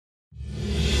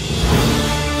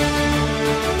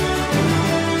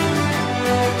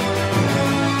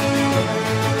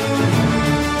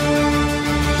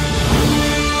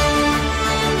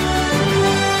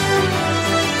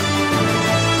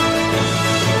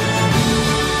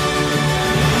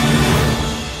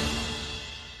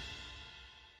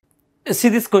see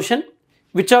this question.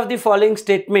 Which of the following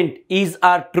statement is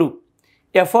or true?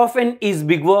 F of n is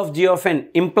big O of g of n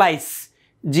implies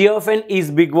g of n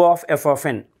is big O of f of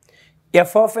n.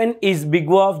 F of n is big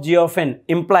O of g of n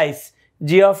implies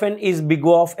g of n is big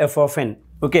O of f of n.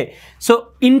 Okay.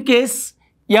 So in case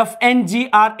f and g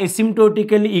are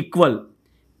asymptotically equal,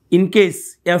 in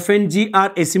case f and g are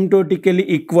asymptotically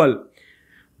equal,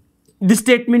 this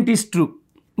statement is true.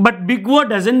 But big O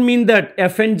doesn't mean that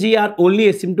f and g are only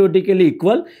asymptotically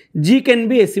equal. G can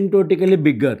be asymptotically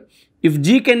bigger. If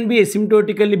g can be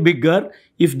asymptotically bigger,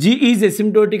 if g is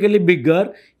asymptotically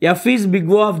bigger, f is big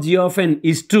O of g of n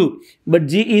is true, but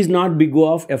g is not big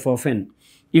O of f of n.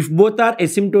 If both are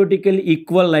asymptotically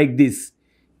equal like this,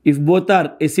 if both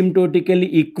are asymptotically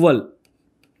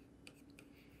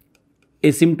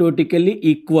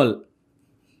equal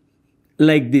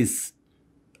like this,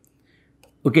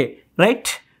 okay,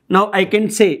 right? Now I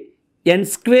can say n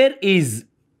square is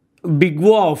big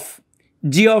O of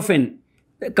g of n,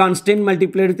 constant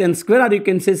multiplied with n square, or you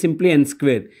can say simply n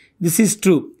square. This is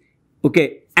true.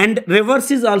 Okay, and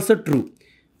reverse is also true.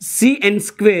 C n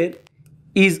square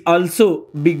is also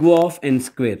big O of n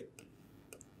square.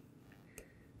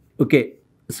 Okay,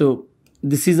 so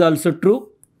this is also true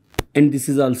and this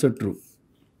is also true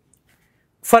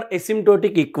for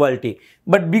asymptotic equality.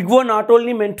 But big O not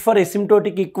only meant for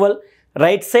asymptotic equal,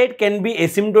 right side can be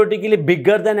asymptotically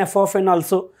bigger than f of n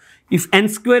also. If n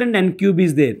square and n cube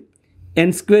is there,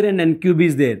 n square and n cube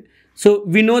is there. So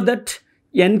we know that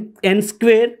n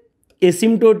square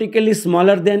asymptotically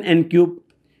smaller than n cube.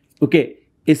 Okay,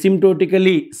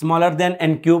 asymptotically smaller than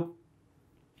n cube.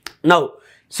 Now,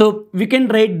 so we can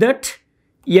write that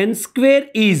n square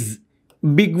is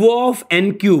big O of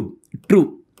n cube,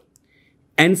 true.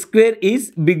 N square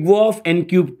is big O of n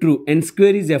cube, true. N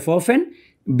square is f of n,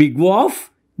 big O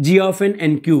of g of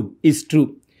n cube is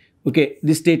true. Okay,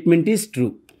 this statement is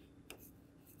true.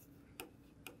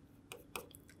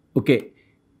 Okay,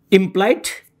 implied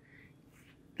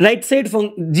right side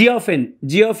from g of n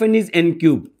is n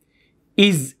cube,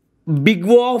 is big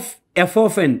O of f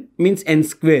of n, means n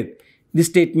square. This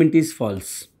statement is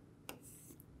false.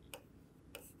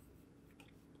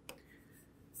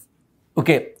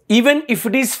 Okay, even if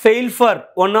it is fail for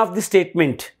one of the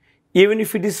statement,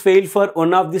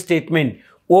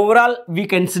 overall we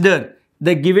consider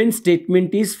the given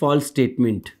statement is false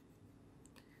statement.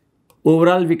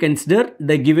 Overall we consider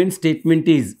the given statement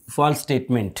is false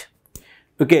statement.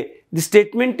 Okay, the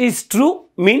statement is true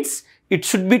means it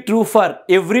should be true for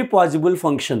every possible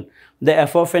function. The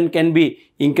f of n can be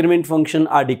increment function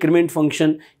or decrement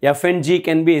function. F and g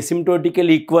can be asymptotically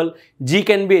equal. G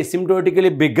can be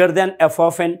asymptotically bigger than f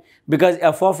of n, because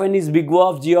f of n is big O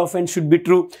of g of n should be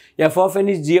true. F of n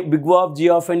is big O of g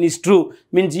of n is true,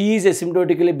 means g is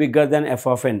asymptotically bigger than f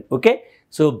of n. Okay,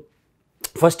 so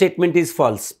first statement is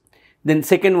false. Then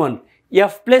second one,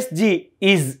 f plus g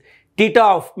is theta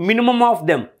of minimum of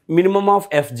them, minimum of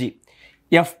fg.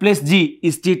 F plus g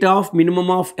is theta of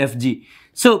minimum of fg.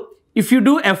 So if you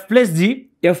do f plus g,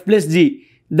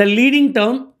 the leading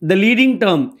term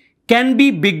can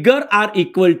be bigger or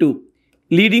equal to,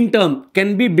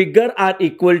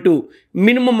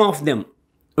 minimum of them.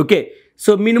 Okay,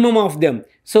 so minimum of them.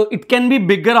 So it can be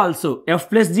bigger also. F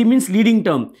plus g means leading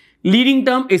term. Leading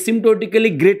term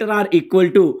asymptotically greater or equal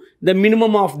to the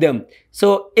minimum of them.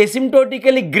 So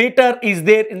asymptotically greater is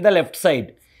there in the left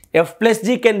side. F plus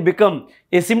g can become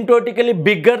asymptotically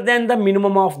bigger than the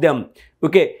minimum of them.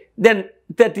 Okay, then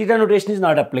the theta notation is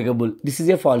not applicable. This is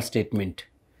a false statement.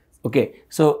 Okay,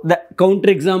 so the counter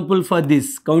example for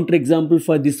this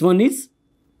one is,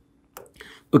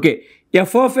 okay,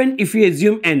 f of n, if we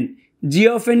assume n, g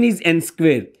of n is n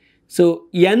square. So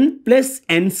n plus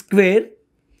n square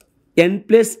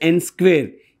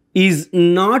is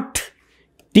not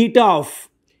theta of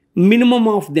minimum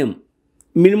of them.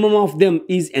 Minimum of them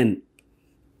is n.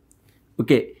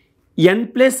 Okay,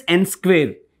 n plus n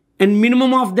square and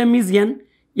minimum of them is n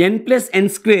plus n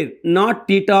square, not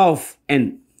theta of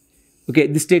n. Okay,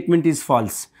 this statement is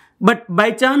false. But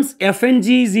by chance f and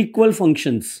g is equal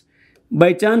functions.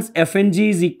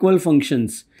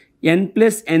 N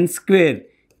plus n square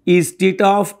is theta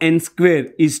of n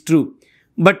square is true.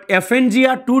 But f and g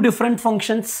are two different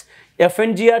functions.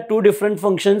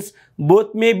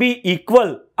 Both may be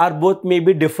equal or both may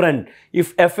be different.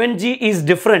 If f and g is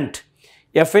different,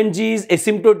 f and g is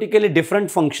asymptotically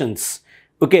different functions,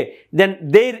 okay, then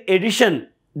their addition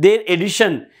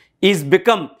is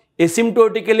become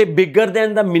asymptotically bigger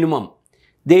than the minimum.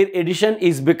 Their addition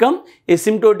is become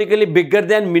asymptotically bigger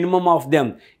than minimum of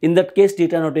them. In that case,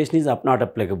 theta notation is not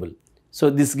applicable. So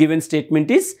this given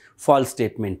statement is false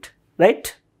statement,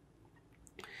 right?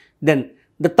 Then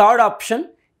the third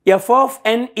option, f of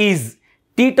n is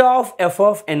theta of f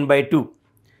of n by 2.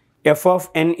 F of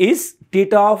n is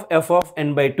theta of f of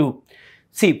n by 2.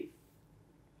 See,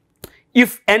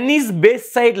 if n is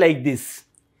base side like this,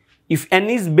 if n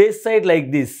is base side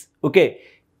like this, okay,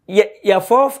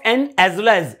 f of n as well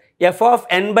as f of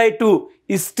n by 2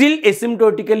 is still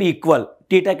asymptotically equal,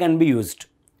 theta can be used.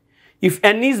 If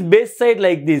n is base side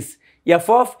like this, f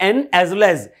of n as well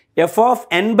as f of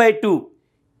n by 2,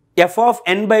 f of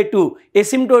n by 2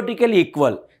 asymptotically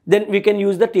equal, then we can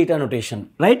use the theta notation,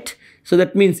 right? So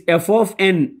that means f of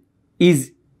n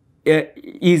is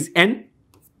n,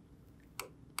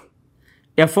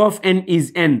 f of n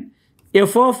is n,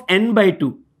 f of n by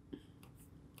 2,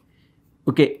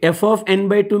 okay, f of n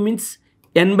by 2 means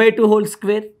n by 2 whole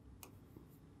square,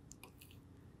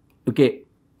 okay,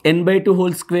 n by 2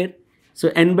 whole square. So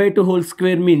n by 2 whole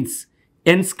square means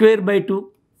n square by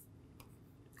 2,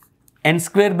 n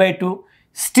square by 2,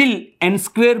 still n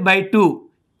square by 2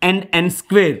 and n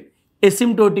square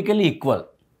asymptotically equal.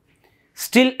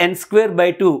 Still n square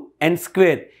by 2, n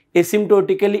square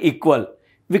asymptotically equal.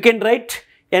 We can write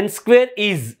n square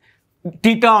is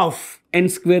theta of n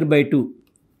square by 2.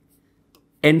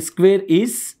 N square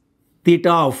is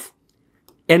theta of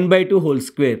n by 2 whole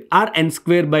square or n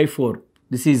square by 4.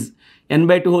 This is n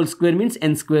by 2 whole square means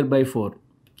n square by 4,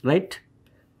 right?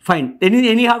 Fine.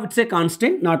 Anyhow, it's a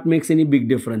constant, not makes any big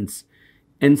difference.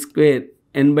 N square,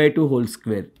 n by 2 whole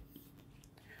square.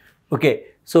 Okay.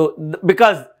 So,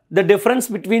 because the difference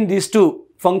between these two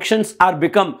functions are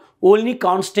become only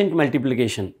constant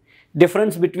multiplication.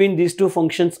 Difference between these two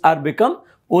functions are become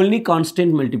only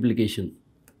constant multiplication.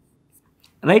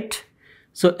 Right?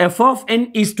 So, f of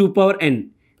n is 2 power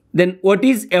n. Then what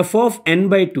is f of n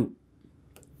by 2?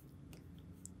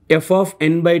 F of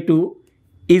n by 2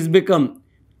 is become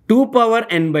 2 power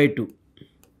n by 2.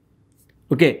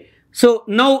 Okay. So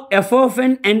now f of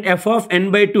n and f of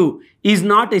n by 2 is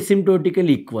not asymptotically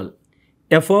equal.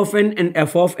 F of n and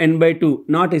f of n by 2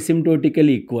 not asymptotically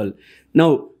equal.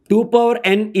 Now 2 power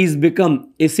n is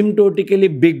become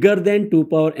asymptotically bigger than 2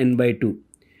 power n by 2.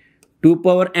 2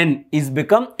 power n is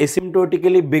become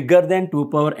asymptotically bigger than 2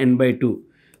 power n by 2.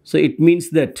 So it means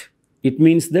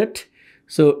that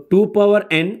so 2 power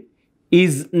n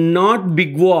is not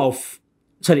big O of,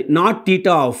 sorry, not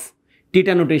theta of,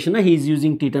 theta notation, he is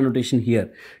using theta notation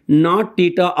here, not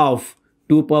theta of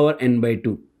 2 power n by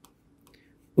 2.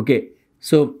 Okay,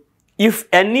 so if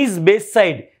n is base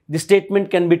side, the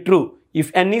statement can be true.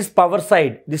 If n is power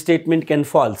side, the statement can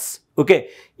false. Okay,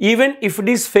 even if it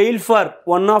is failed for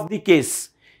one of the case,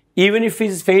 even if it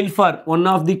is failed for one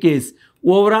of the case,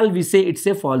 overall we say it's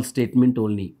a false statement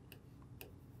only.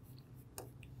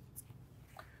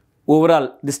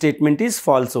 Overall, the statement is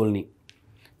false only.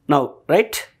 Now,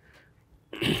 right?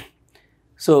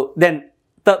 So then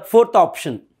the fourth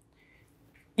option,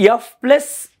 f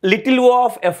plus little o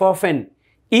of f of n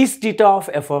is theta of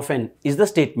f of n is the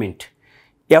statement.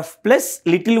 F plus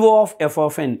little o of f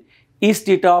of n is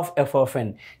theta of f of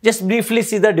n. Just briefly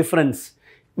see the difference.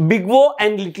 Big O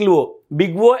and little o,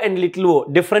 big O and little o,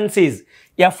 difference is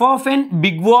f of n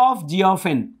big O of g of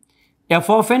n, f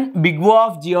of n big O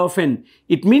of g of n.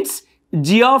 It means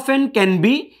g of n can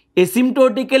be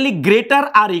asymptotically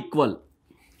greater or equal.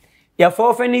 F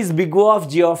of n is big O of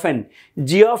g of n.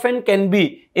 G of n can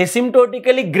be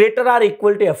asymptotically greater or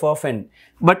equal to f of n.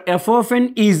 But f of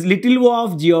n is little o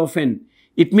of g of n.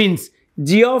 It means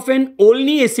g of n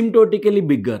only asymptotically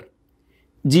bigger.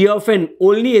 G of n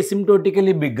only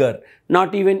asymptotically bigger,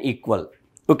 not even equal.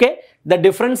 Okay? The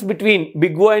difference between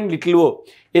big O and little o,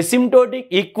 asymptotic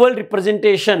equal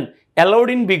representation allowed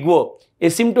in big O,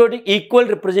 asymptotic equal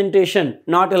representation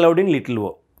not allowed in little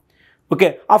o.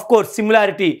 Okay, of course,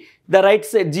 similarity, the right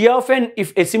side, g of n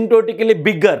if asymptotically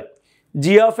bigger,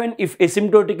 g of n if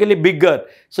asymptotically bigger,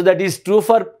 so that is true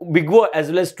for big O as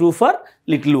well as true for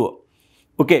little o.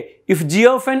 Okay, if g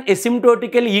of n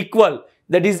asymptotically equal,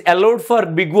 that is allowed for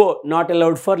big O, not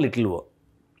allowed for little o.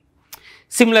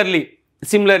 Similarly,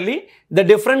 the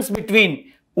difference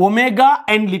between omega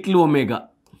and little omega,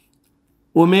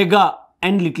 omega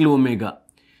and little omega.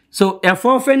 So f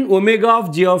of n omega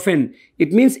of g of n,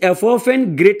 it means f of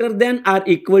n greater than or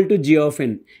equal to g of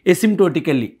n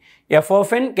asymptotically. F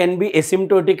of n can be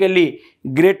asymptotically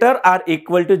greater or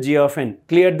equal to g of n.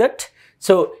 Clear that?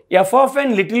 So f of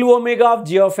n little omega of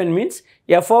g of n means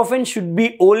f of n should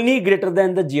be only greater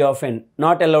than the g of n,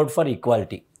 not allowed for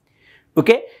equality.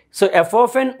 Okay. So f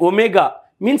of n omega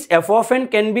means f of n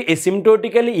can be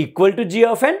asymptotically equal to g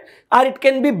of n or it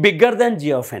can be bigger than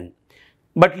g of n.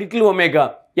 But little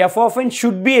omega, f of n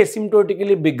should be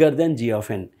asymptotically bigger than g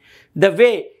of n. The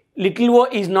way little o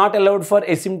is not allowed for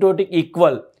asymptotic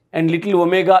equal, and little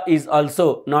omega is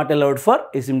also not allowed for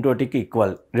asymptotic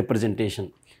equal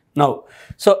representation. Now,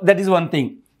 so that is one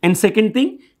thing. And second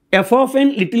thing, f of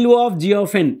n little o of g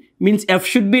of n means f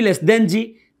should be less than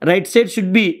g. Right side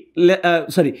should be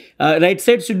right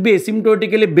side should be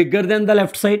asymptotically bigger than the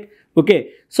left side. Okay,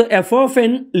 so f of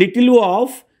n little o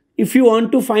of, if you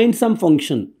want to find some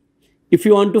function,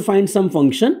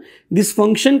 this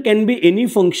function can be any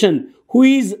function who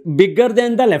is bigger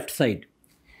than the left side.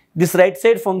 This right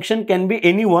side function can be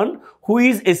anyone who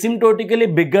is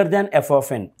asymptotically bigger than f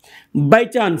of n. By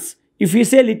chance, if we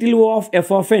say little o of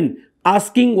f of n,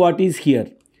 asking what is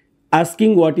here,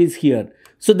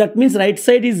 so that means right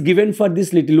side is given for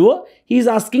this little o, he is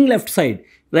asking left side.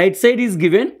 Right side is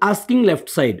given, asking left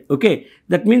side. Okay,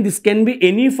 that means this can be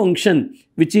any function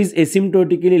which is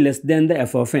asymptotically less than the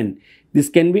f of n. This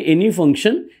can be any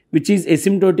function which is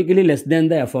asymptotically less than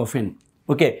the f of n.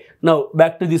 Okay, now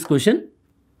back to this question.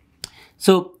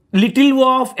 So little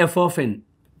o of f of n.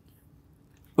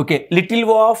 Okay, little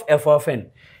o of f of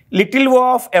n. Little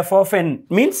o of f of n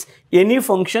means any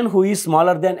function who is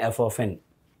smaller than f of n.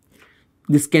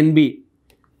 This can be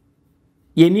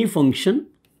any function,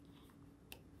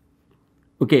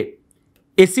 okay,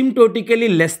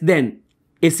 asymptotically less than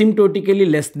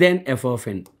f of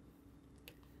n.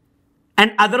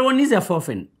 And other one is f of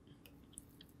n.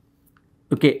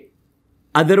 Okay,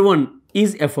 other one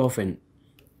is f of n.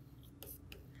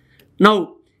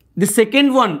 Now, the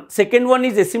second one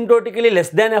is asymptotically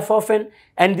less than f of n,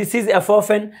 and this is f of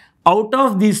n. Out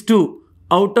of these two,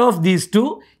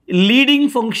 leading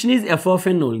function is f of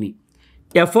n only.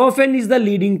 F of n is the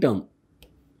leading term,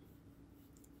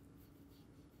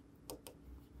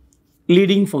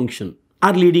 leading function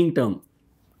or leading term.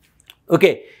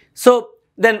 Okay, so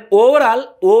then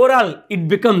overall it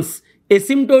becomes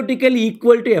asymptotically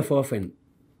equal to f of n.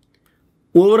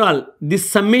 Overall, the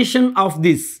summation of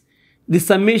this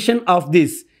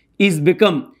is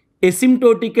become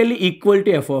asymptotically equal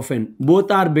to f of n.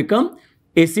 Both are become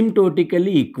asymptotically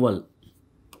equal.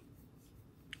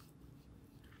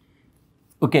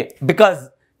 Okay, because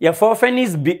f of n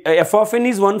is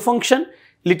one function.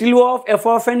 Little o of f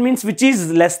of n means which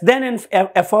is less than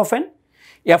f of n.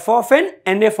 F of n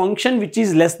and a function which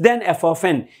is less than f of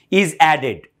n is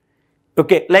added.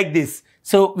 Okay, like this.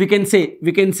 So we can say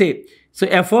so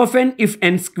f of n if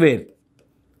n square.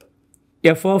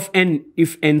 F of n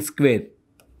if n square.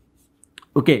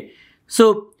 Okay,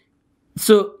 so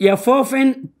f of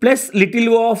n plus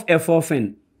little o of f of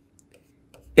n.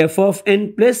 F of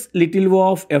n plus little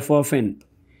o of f of n.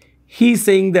 He is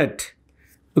saying that,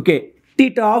 okay,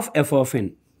 theta of f of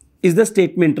n is the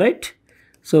statement, right?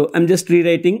 So I'm just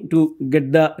rewriting to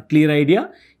get the clear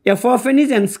idea. F of n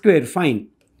is n square, fine.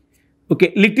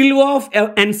 Okay, little o of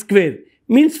n square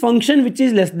means function which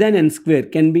is less than n square,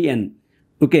 can be n.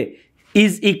 Okay,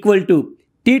 is equal to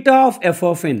theta of f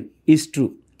of n is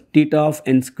true. Theta of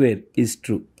n square is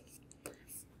true.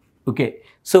 Okay,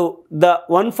 so the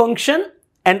one function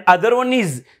and other one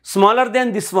is smaller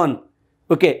than this one.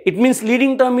 Okay, it means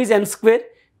leading term is n square.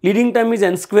 Leading term is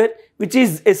n square, which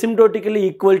is asymptotically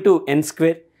equal to n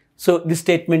square. So this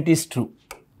statement is true.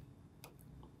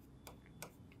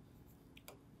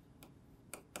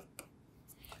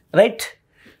 Right?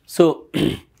 So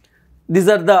these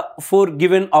are the 4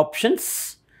 given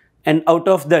options, and out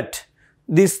of that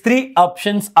these 3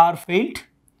 options are failed.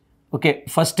 Okay,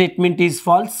 first statement is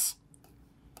false.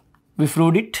 We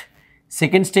proved it.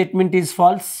 Second statement is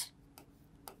false.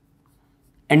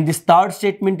 And this third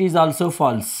statement is also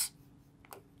false.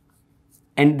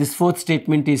 And this fourth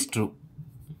statement is true.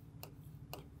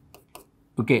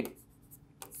 Okay.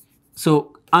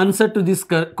 So answer to this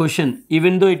question,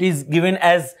 even though it is given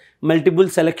as multiple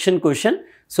selection question,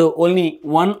 so only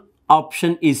one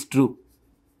option is true.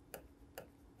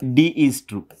 D is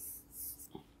true.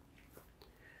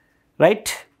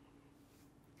 Right?